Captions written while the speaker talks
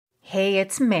Hey,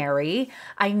 it's Mary.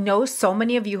 I know so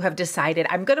many of you have decided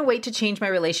I'm going to wait to change my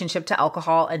relationship to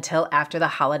alcohol until after the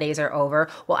holidays are over.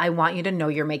 Well, I want you to know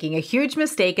you're making a huge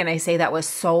mistake, and I say that with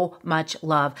so much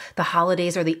love. The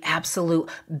holidays are the absolute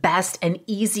best and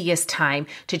easiest time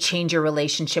to change your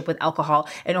relationship with alcohol.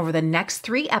 And over the next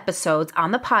 3 episodes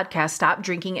on the podcast, Stop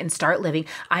Drinking and Start Living,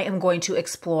 I am going to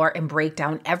explore and break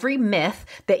down every myth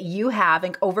that you have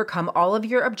and overcome all of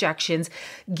your objections,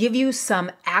 give you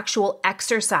some actual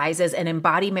exercises and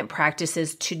embodiment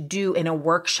practices to do in a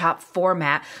workshop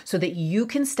format so that you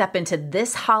can step into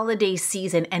this holiday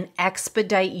season and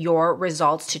expedite your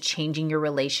results to changing your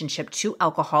relationship to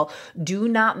alcohol. Do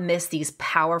not miss these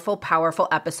powerful, powerful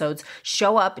episodes.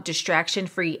 Show up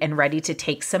distraction-free and ready to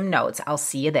take some notes. I'll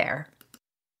see you there.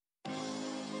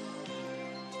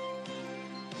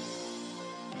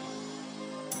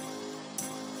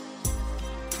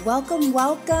 Welcome,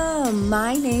 welcome.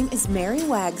 My name is Mary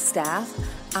Wagstaff.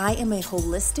 I am a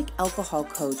holistic alcohol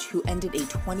coach who ended a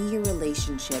 20-year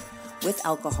relationship with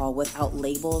alcohol without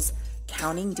labels,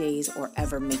 counting days, or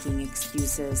ever making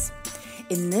excuses.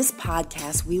 In this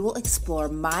podcast, we will explore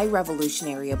my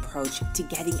revolutionary approach to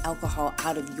getting alcohol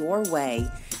out of your way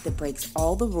that breaks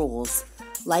all the rules,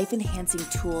 life-enhancing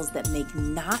tools that make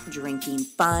not drinking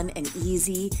fun and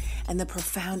easy, and the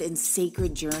profound and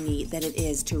sacred journey that it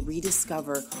is to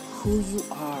rediscover who you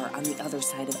are on the other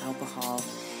side of alcohol.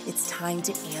 It's time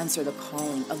to answer the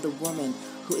calling of the woman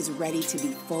who is ready to be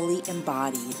fully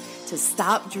embodied, to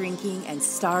stop drinking and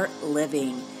start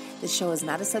living. This show is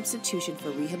not a substitution for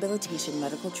rehabilitation,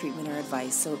 medical treatment, or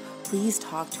advice, so please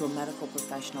talk to a medical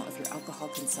professional if your alcohol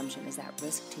consumption is at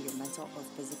risk to your mental or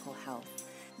physical health.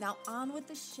 Now on with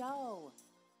the show.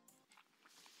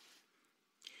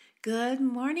 Good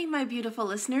morning, my beautiful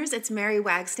listeners. It's Mary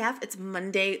Wagstaff. It's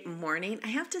Monday morning. I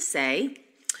have to say,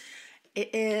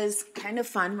 it is kind of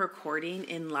fun recording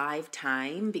in live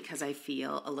time because I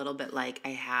feel a little bit like I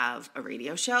have a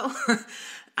radio show.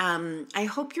 I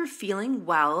hope you're feeling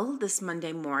well this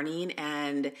Monday morning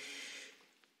and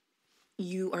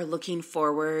you are looking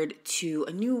forward to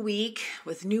a new week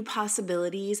with new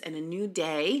possibilities and a new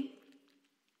day.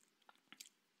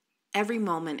 Every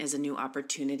moment is a new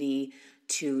opportunity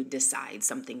to decide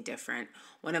something different.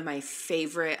 One of my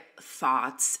favorite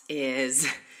thoughts is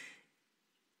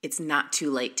it's not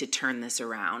too late to turn this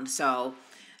around. So,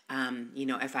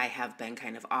 if I have been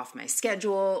kind of off my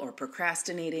schedule or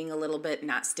procrastinating a little bit,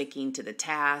 not sticking to the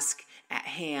task at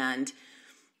hand,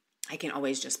 I can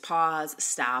always just pause,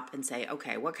 stop, and say,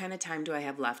 okay, what kind of time do I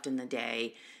have left in the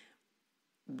day?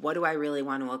 What do I really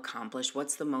want to accomplish?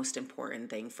 What's the most important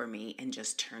thing for me? And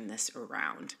just turn this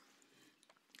around.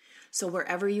 So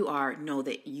wherever you are, know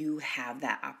that you have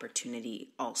that opportunity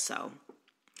also.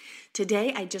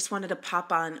 Today, I just wanted to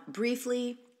pop on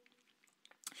briefly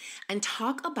and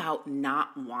talk about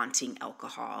not wanting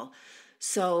alcohol.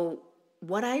 So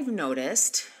what I've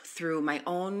noticed through my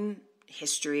own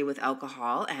history with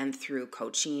alcohol and through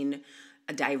coaching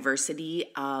a diversity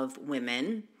of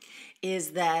women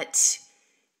is that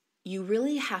you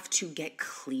really have to get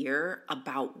clear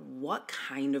about what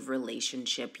kind of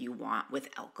relationship you want with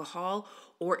alcohol,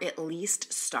 or at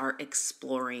least start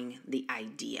exploring the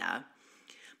idea.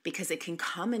 Because it can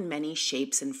come in many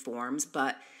shapes and forms,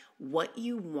 but what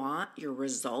you want your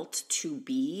result to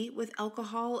be with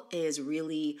alcohol is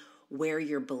really where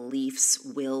your beliefs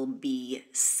will be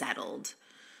settled.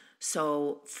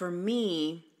 So for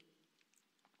me,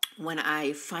 when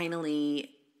I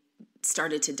finally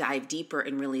started to dive deeper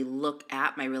and really look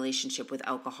at my relationship with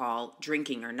alcohol,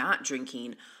 drinking or not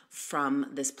drinking, from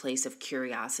this place of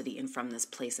curiosity and from this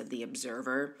place of the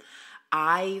observer,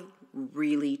 I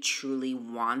really, truly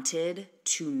wanted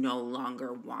to no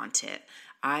longer want it.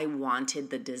 I wanted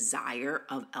the desire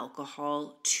of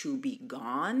alcohol to be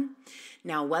gone.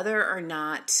 Now, whether or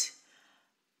not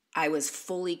I was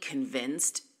fully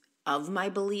convinced of my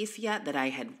belief yet, that I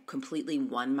had completely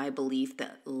won my belief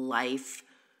that life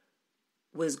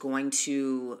was going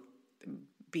to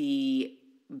be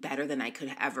better than I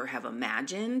could ever have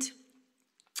imagined,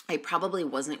 I probably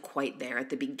wasn't quite there at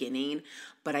the beginning,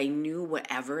 but I knew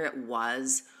whatever it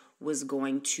was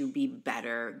going to be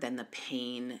better than the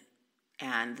pain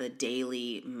and the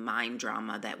daily mind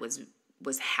drama that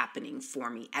was happening for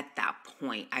me at that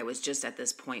point. I was just at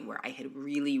this point where I had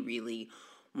really, really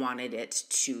wanted it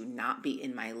to not be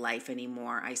in my life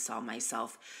anymore. I saw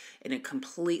myself in a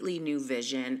completely new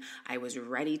vision. I was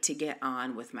ready to get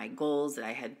on with my goals that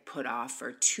I had put off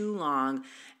for too long,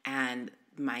 and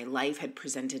my life had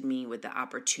presented me with the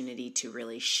opportunity to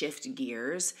really shift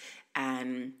gears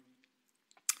and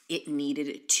it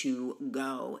needed to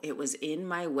go. It was in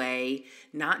my way,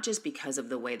 not just because of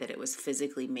the way that it was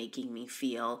physically making me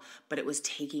feel, but it was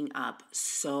taking up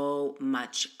so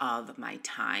much of my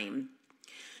time.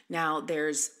 Now,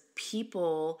 there's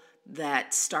people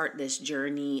that start this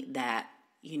journey that,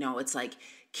 it's like,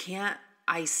 can't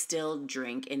I still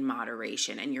drink in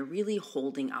moderation? And you're really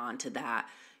holding on to that,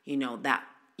 that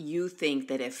you think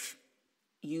that if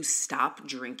you stop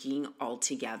drinking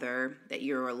altogether, that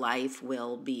your life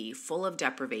will be full of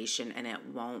deprivation and it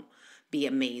won't be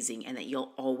amazing, and that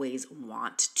you'll always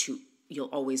want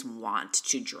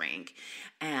to drink.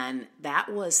 And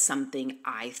that was something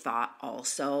I thought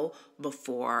also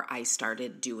before I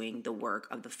started doing the work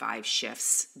of the 5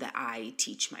 shifts that I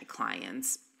teach my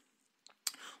clients.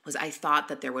 Was I thought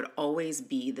that there would always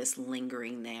be this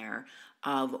lingering there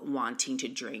of wanting to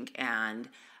drink, and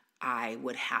I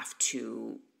would have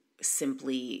to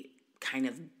simply kind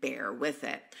of bear with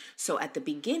it. So at the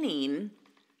beginning,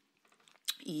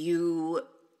 you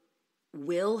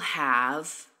will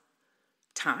have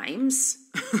times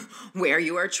where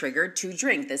you are triggered to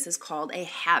drink. This is called a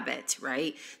habit,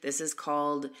 right? This is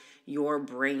called your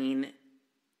brain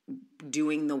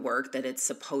doing the work that it's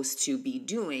supposed to be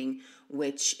doing,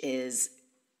 which is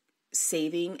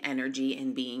saving energy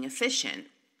and being efficient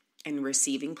and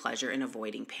receiving pleasure and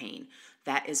avoiding pain.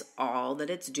 That is all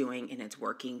that it's doing, and it's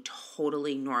working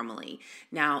totally normally.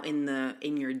 Now,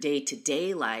 in your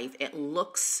day-to-day life, it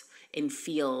looks and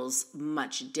feels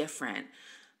much different,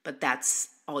 but that's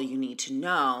all you need to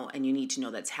know, and you need to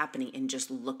know that's happening and just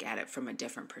look at it from a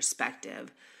different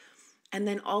perspective. And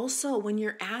then also, when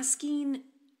you're asking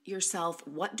yourself,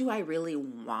 what do I really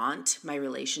want my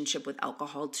relationship with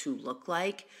alcohol to look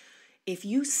like? If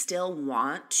you still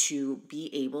want to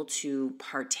be able to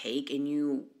partake and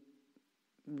you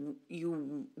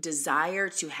desire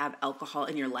to have alcohol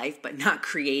in your life but not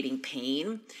creating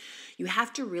pain, you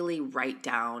have to really write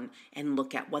down and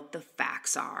look at what the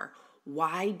facts are.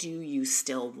 Why do you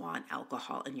still want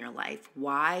alcohol in your life?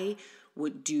 Why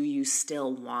do you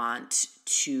still want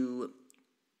to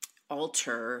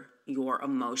alter your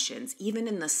emotions, even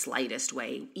in the slightest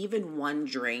way? Even one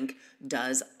drink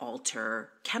does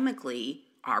alter chemically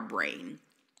our brain.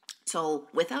 So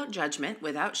without judgment,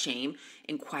 without shame,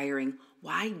 inquiring,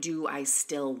 why do I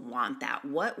still want that?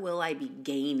 What will I be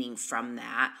gaining from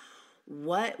that?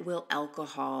 What will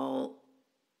alcohol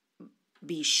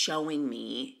be showing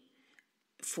me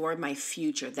for my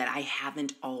future that I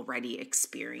haven't already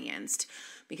experienced?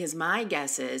 Because my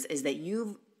guess is that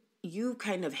you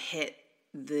kind of hit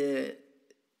the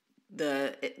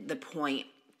point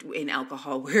in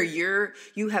alcohol where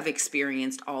you have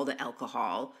experienced all the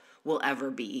alcohol will ever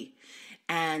be.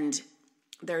 And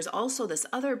there's also this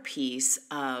other piece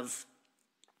of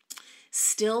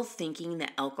still thinking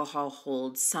that alcohol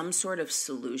holds some sort of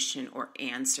solution or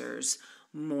answers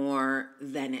more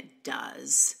than it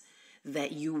does.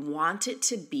 That you want it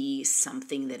to be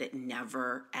something that it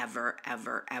never, ever,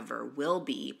 ever, ever will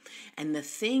be. And the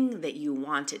thing that you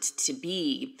want it to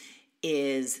be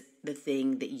is the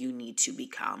thing that you need to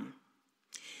become.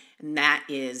 And that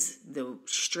is the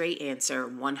straight answer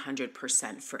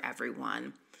 100% for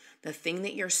everyone. The thing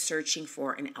that you're searching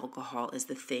for in alcohol is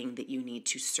the thing that you need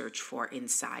to search for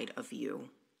inside of you.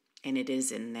 And it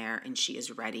is in there, and she is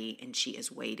ready, and she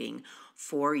is waiting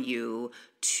for you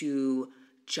to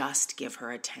just give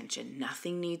her attention.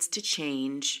 Nothing needs to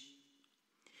change.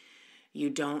 You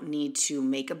don't need to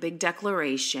make a big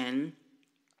declaration.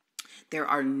 There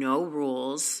are no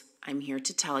rules. I'm here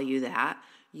to tell you that.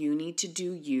 You need to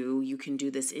do you. You can do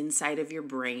this inside of your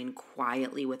brain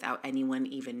quietly without anyone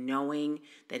even knowing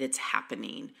that it's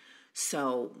happening.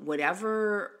 So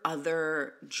whatever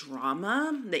other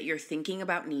drama that you're thinking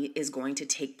about is going to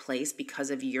take place because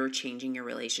of your changing your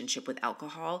relationship with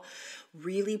alcohol,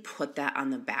 really put that on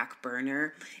the back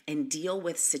burner and deal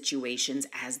with situations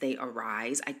as they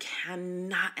arise. I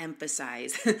cannot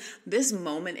emphasize this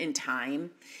moment in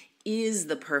time is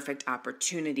the perfect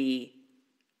opportunity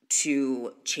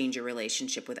to change your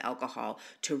relationship with alcohol,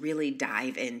 to really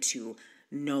dive into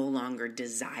no longer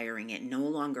desiring it, no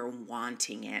longer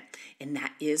wanting it. And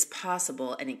that is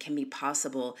possible, and it can be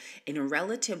possible in a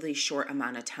relatively short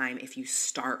amount of time if you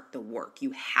start the work.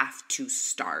 You have to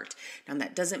start. Now,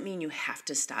 that doesn't mean you have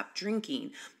to stop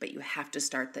drinking, but you have to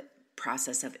start the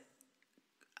process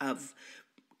of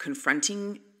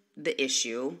confronting the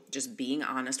issue, just being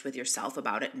honest with yourself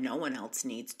about it. No one else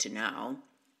needs to know.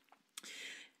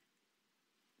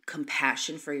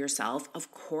 Compassion for yourself.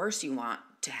 Of course you want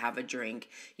to have a drink.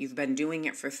 You've been doing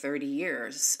it for 30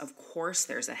 years. Of course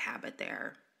there's a habit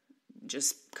there.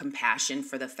 just compassion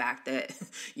for the fact that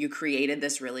you created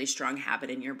this really strong habit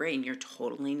in your brain. You're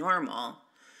totally normal.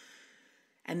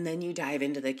 And then you dive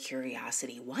into the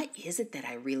curiosity. What is it that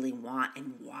I really want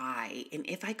and why? And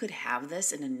if I could have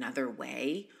this in another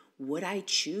way, would I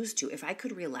choose to? If I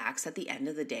could relax at the end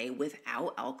of the day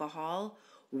without alcohol,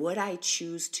 would I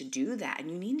choose to do that? And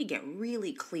you need to get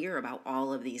really clear about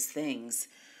all of these things.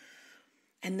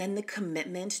 And then the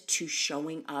commitment to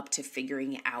showing up, to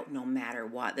figuring it out no matter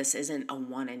what. This isn't a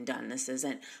one and done. This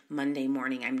isn't Monday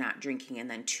morning I'm not drinking and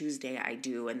then Tuesday I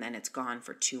do and then it's gone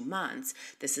for 2 months.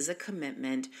 This is a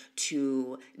commitment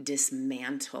to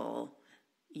dismantle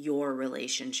your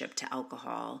relationship to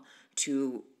alcohol,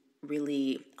 to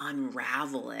really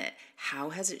unravel it. How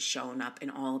has it shown up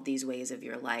in all of these ways of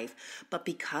your life? But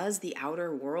because the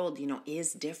outer world,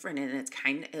 is different and it's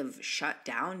kind of shut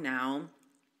down now,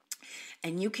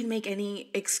 and you can make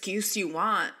any excuse you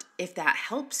want if that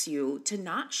helps you to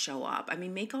not show up. I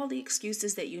mean, make all the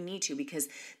excuses that you need to, because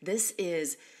this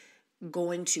is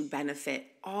going to benefit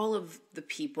all of the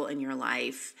people in your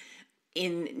life,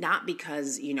 not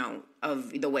because,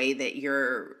 of the way that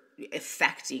you're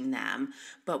affecting them,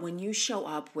 but when you show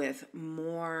up with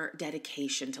more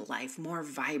dedication to life, more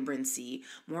vibrancy,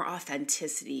 more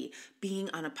authenticity, being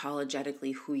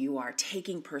unapologetically who you are,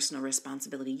 taking personal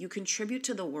responsibility, you contribute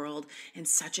to the world in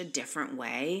such a different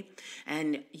way,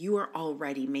 and you are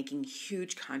already making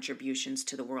huge contributions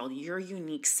to the world. Your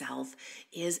unique self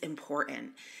is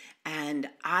important, and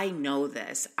I know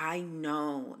this. I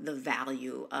know the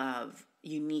value of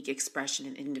unique expression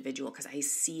in individual because I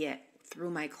see it through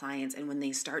my clients, and when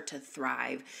they start to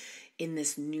thrive in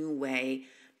this new way,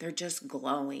 they're just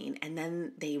glowing, and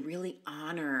then they really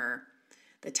honor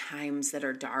the times that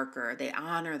are darker. They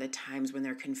honor the times when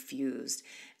they're confused,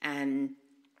 and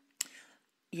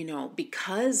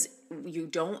because you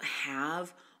don't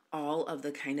have all of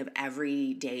the kind of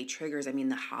everyday triggers. I mean,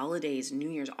 the holidays, New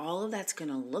Year's, all of that's going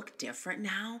to look different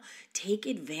now. Take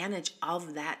advantage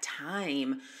of that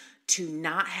time to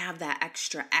not have that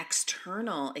extra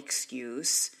external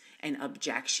excuse and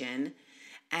objection,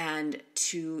 and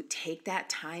to take that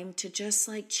time to just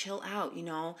chill out.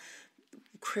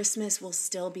 Christmas will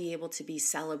still be able to be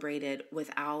celebrated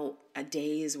without a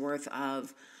day's worth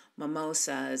of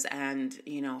mimosas and,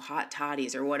 hot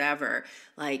toddies or whatever.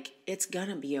 It's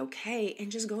gonna be okay, and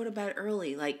just go to bed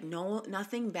early.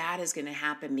 Nothing bad is gonna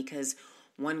happen because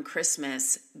one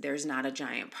Christmas there's not a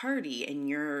giant party and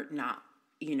you're not,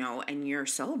 and you're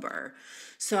sober.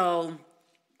 So,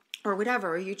 or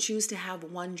whatever, or you choose to have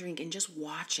one drink and just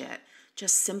watch it.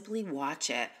 Just simply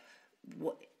watch it.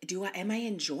 Am I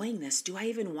enjoying this? Do I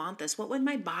even want this? What would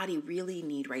my body really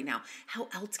need right now? How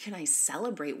else can I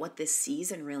celebrate what this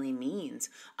season really means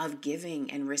of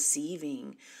giving and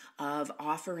receiving, of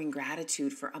offering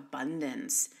gratitude for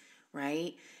abundance,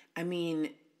 right? I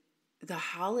mean, the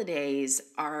holidays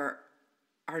are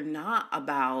not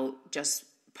about just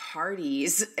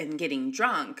parties and getting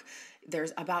drunk.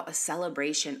 There's about a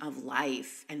celebration of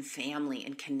life and family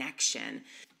and connection.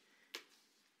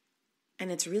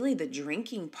 And it's really the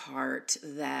drinking part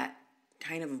that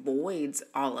kind of voids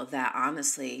all of that,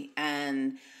 honestly.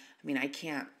 And I mean, I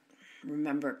can't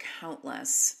remember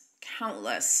countless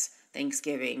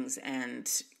Thanksgivings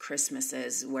and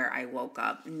Christmases where I woke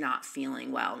up not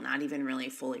feeling well, not even really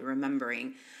fully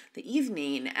remembering the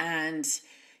evening. And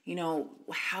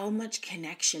how much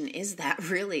connection is that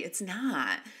really? It's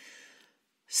not.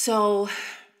 So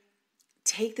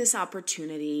take this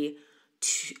opportunity,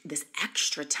 this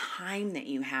extra time that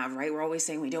you have, right? We're always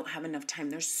saying we don't have enough time.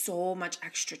 There's so much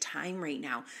extra time right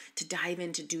now to dive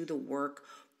in, to do the work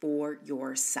for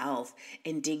yourself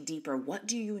and dig deeper. What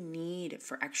do you need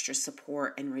for extra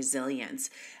support and resilience?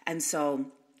 And so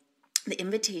the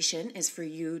invitation is for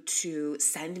you to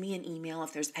send me an email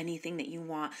if there's anything that you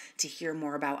want to hear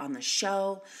more about on the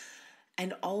show,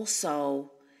 and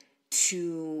also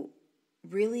to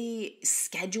really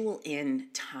schedule in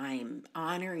time,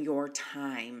 honor your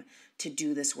time to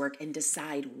do this work and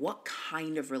decide what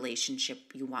kind of relationship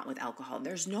you want with alcohol.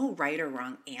 There's no right or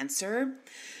wrong answer.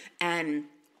 And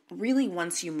really,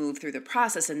 once you move through the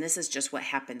process, and this is just what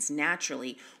happens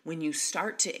naturally, when you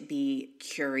start to be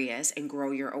curious and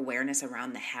grow your awareness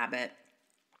around the habit,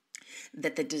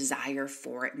 that the desire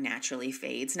for it naturally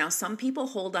fades. Now, some people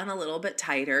hold on a little bit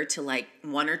tighter to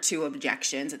one or two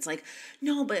objections. It's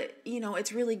no, but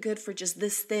it's really good for just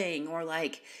this thing, or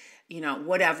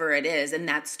whatever it is. And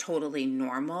that's totally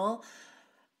normal.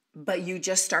 But you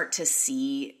just start to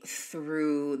see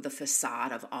through the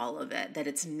facade of all of it that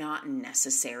it's not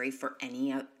necessary for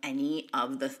any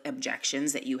of the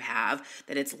objections that you have,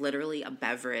 that it's literally a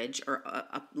beverage or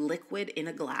a liquid in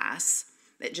a glass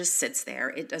It just sits there.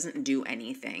 It doesn't do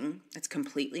anything. It's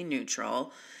completely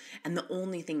neutral. And the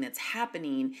only thing that's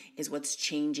happening is what's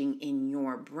changing in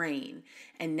your brain.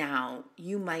 And now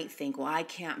you might think, well, I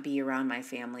can't be around my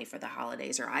family for the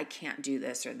holidays, or I can't do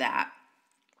this or that.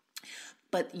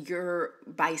 But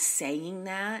by saying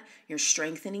that, you're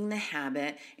strengthening the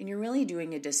habit, and you're really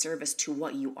doing a disservice to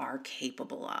what you are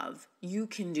capable of. You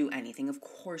can do anything. Of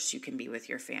course, you can be with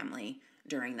your family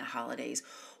during the holidays.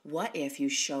 What if you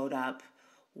showed up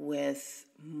with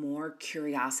more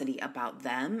curiosity about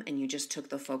them and you just took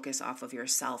the focus off of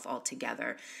yourself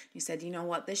altogether? You said, you know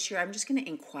what, this year I'm just going to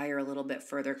inquire a little bit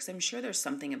further because I'm sure there's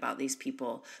something about these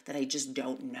people that I just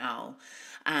don't know.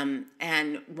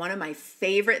 And one of my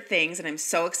favorite things, and I'm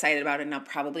so excited about it, and I'll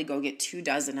probably go get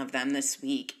 24 of them this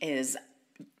week, is,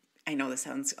 I know this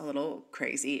sounds a little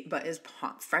crazy, but is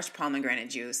fresh pomegranate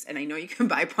juice. And I know you can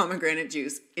buy pomegranate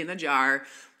juice in a jar,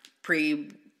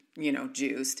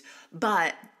 juiced,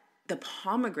 but the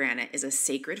pomegranate is a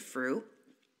sacred fruit.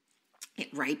 It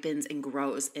ripens and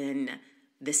grows in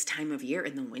this time of year,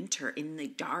 in the winter, in the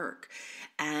dark.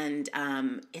 And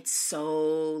it's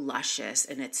so luscious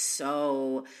and it's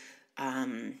so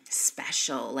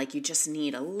special. Like, you just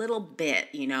need a little bit,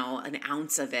 an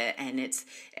ounce of it. And it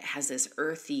has this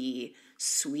earthy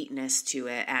sweetness to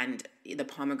it. And the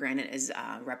pomegranate is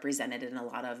represented in a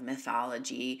lot of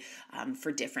mythology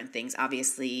for different things.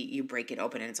 Obviously, you break it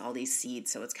open and it's all these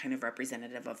seeds, so it's kind of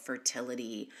representative of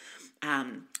fertility.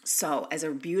 So as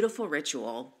a beautiful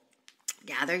ritual,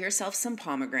 gather yourself some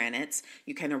pomegranates.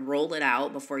 You kind of roll it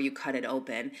out before you cut it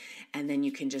open, and then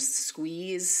you can just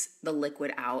squeeze the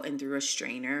liquid out and through a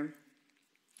strainer.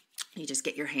 You just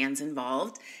get your hands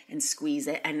involved and squeeze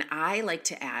it. And I like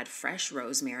to add fresh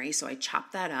rosemary, so I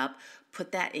chop that up,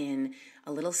 put that in,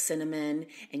 a little cinnamon,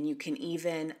 and you can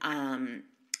even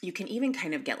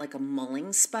kind of get like a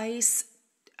mulling spice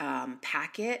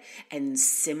packet and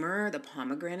simmer the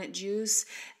pomegranate juice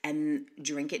and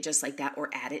drink it just like that, or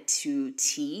add it to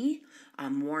tea,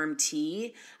 warm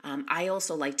tea. I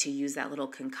also like to use that little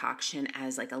concoction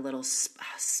as like a little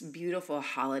beautiful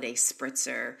holiday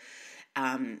spritzer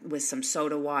with some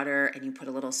soda water, and you put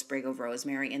a little sprig of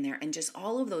rosemary in there, and just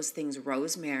all of those things.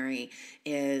 Rosemary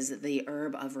is the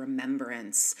herb of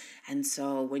remembrance, and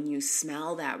so when you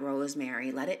smell that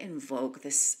rosemary, let it invoke the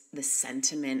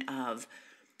sentiment of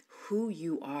who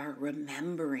you are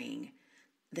remembering.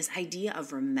 This idea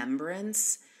of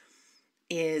remembrance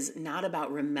is not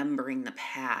about remembering the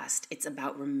past. It's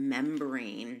about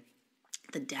remembering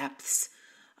the depths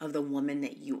of the woman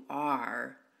that you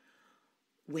are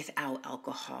without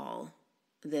alcohol.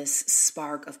 This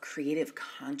spark of creative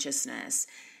consciousness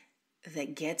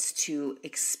that gets to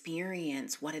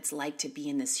experience what it's like to be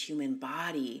in this human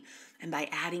body. And by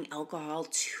adding alcohol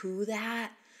to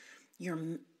that,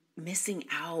 you're missing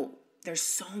out. There's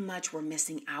so much we're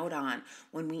missing out on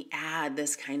when we add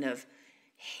this kind of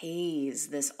haze,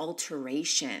 this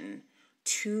alteration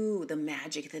to the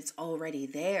magic that's already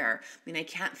there. I mean, I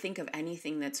can't think of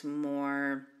anything that's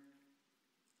more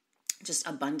just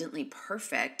abundantly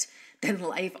perfect than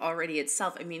life already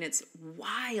itself. I mean, it's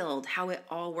wild how it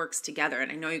all works together.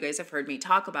 And I know you guys have heard me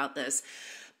talk about this,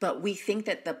 but we think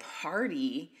that the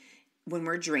party, when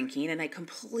we're drinking, and I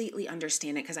completely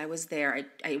understand it because I was there.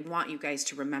 I want you guys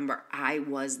to remember I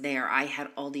was there. I had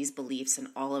all these beliefs and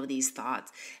all of these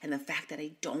thoughts. And the fact that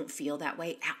I don't feel that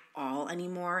way at all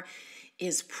anymore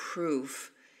is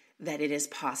proof that it is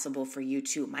possible for you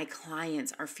too. My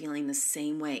clients are feeling the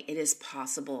same way. It is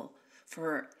possible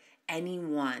for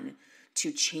anyone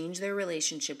to change their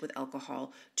relationship with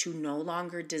alcohol, to no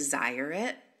longer desire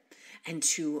it, and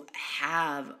to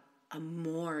have a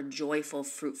more joyful,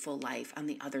 fruitful life on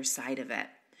the other side of it.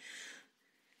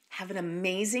 Have an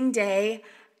amazing day,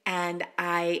 and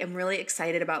I am really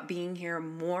excited about being here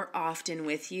more often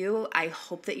with you. I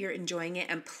hope that you're enjoying it,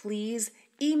 and please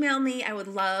email me. I would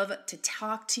love to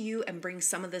talk to you and bring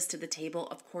some of this to the table.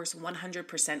 Of course,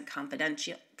 100%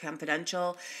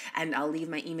 confidential, and I'll leave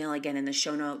my email again in the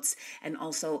show notes, and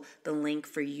also the link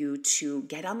for you to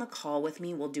get on the call with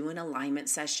me. We'll do an alignment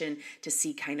session to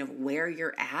see kind of where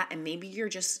you're at, and maybe you're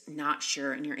just not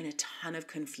sure and you're in a ton of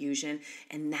confusion,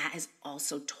 and that is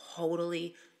also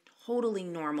totally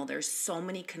normal. There's so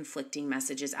many conflicting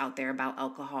messages out there about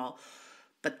alcohol.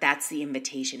 But that's the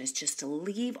invitation, is just to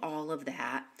leave all of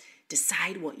that,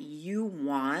 decide what you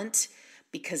want,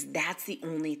 because that's the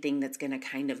only thing that's going to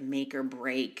kind of make or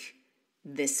break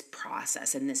this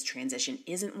process and this transition.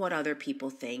 Isn't what other people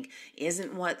think,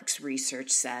 isn't what research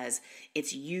says.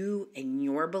 It's you and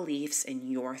your beliefs and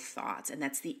your thoughts. And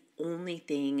that's the only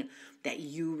thing that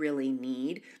you really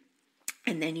need.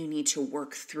 And then you need to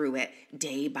work through it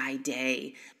day by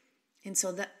day. And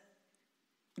so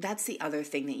that's the other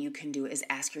thing that you can do is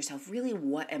ask yourself, really,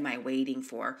 what am I waiting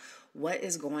for? What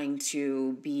is going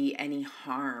to be any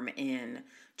harm in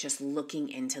just looking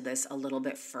into this a little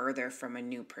bit further from a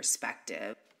new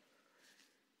perspective?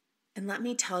 And let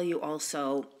me tell you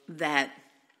also that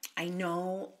I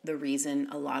know the reason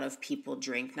a lot of people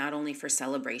drink, not only for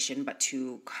celebration, but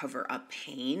to cover up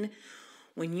pain.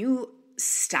 When you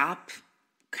stop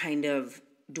kind of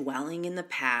dwelling in the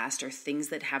past or things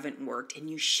that haven't worked and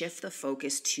you shift the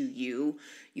focus to you,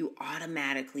 you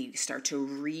automatically start to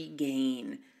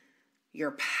regain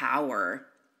your power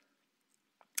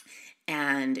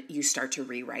and you start to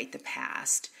rewrite the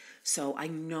past. So I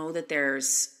know that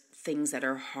there's things that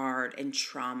are hard and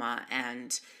trauma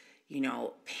and,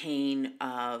 pain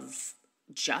of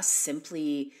just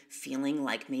simply feeling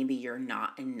like maybe you're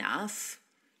not enough.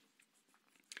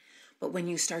 But when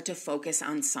you start to focus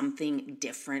on something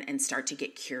different and start to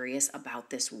get curious about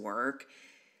this work,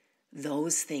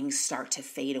 those things start to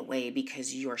fade away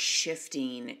because you're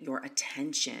shifting your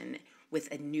attention with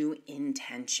a new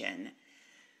intention.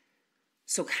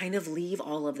 So kind of leave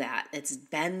all of that. It's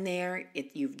been there.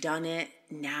 You've done it.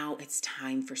 Now it's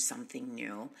time for something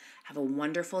new. Have a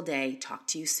wonderful day. Talk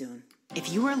to you soon.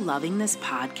 If you are loving this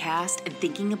podcast and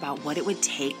thinking about what it would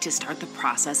take to start the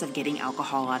process of getting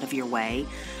alcohol out of your way,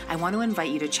 I want to invite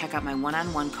you to check out my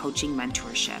one-on-one coaching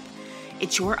mentorship.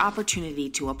 It's your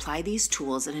opportunity to apply these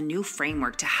tools in a new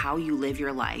framework to how you live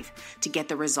your life, to get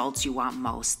the results you want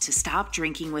most, to stop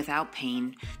drinking without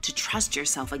pain, to trust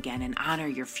yourself again and honor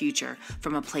your future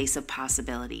from a place of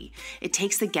possibility. It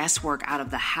takes the guesswork out of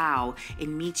the how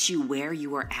and meets you where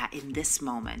you are at in this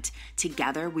moment.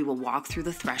 Together, we will walk through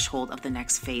the threshold of the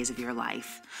next phase of your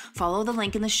life. Follow the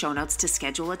link in the show notes to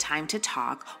schedule a time to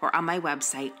talk or on my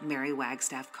website,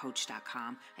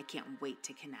 marywagstaffcoach.com. I can't wait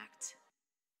to connect.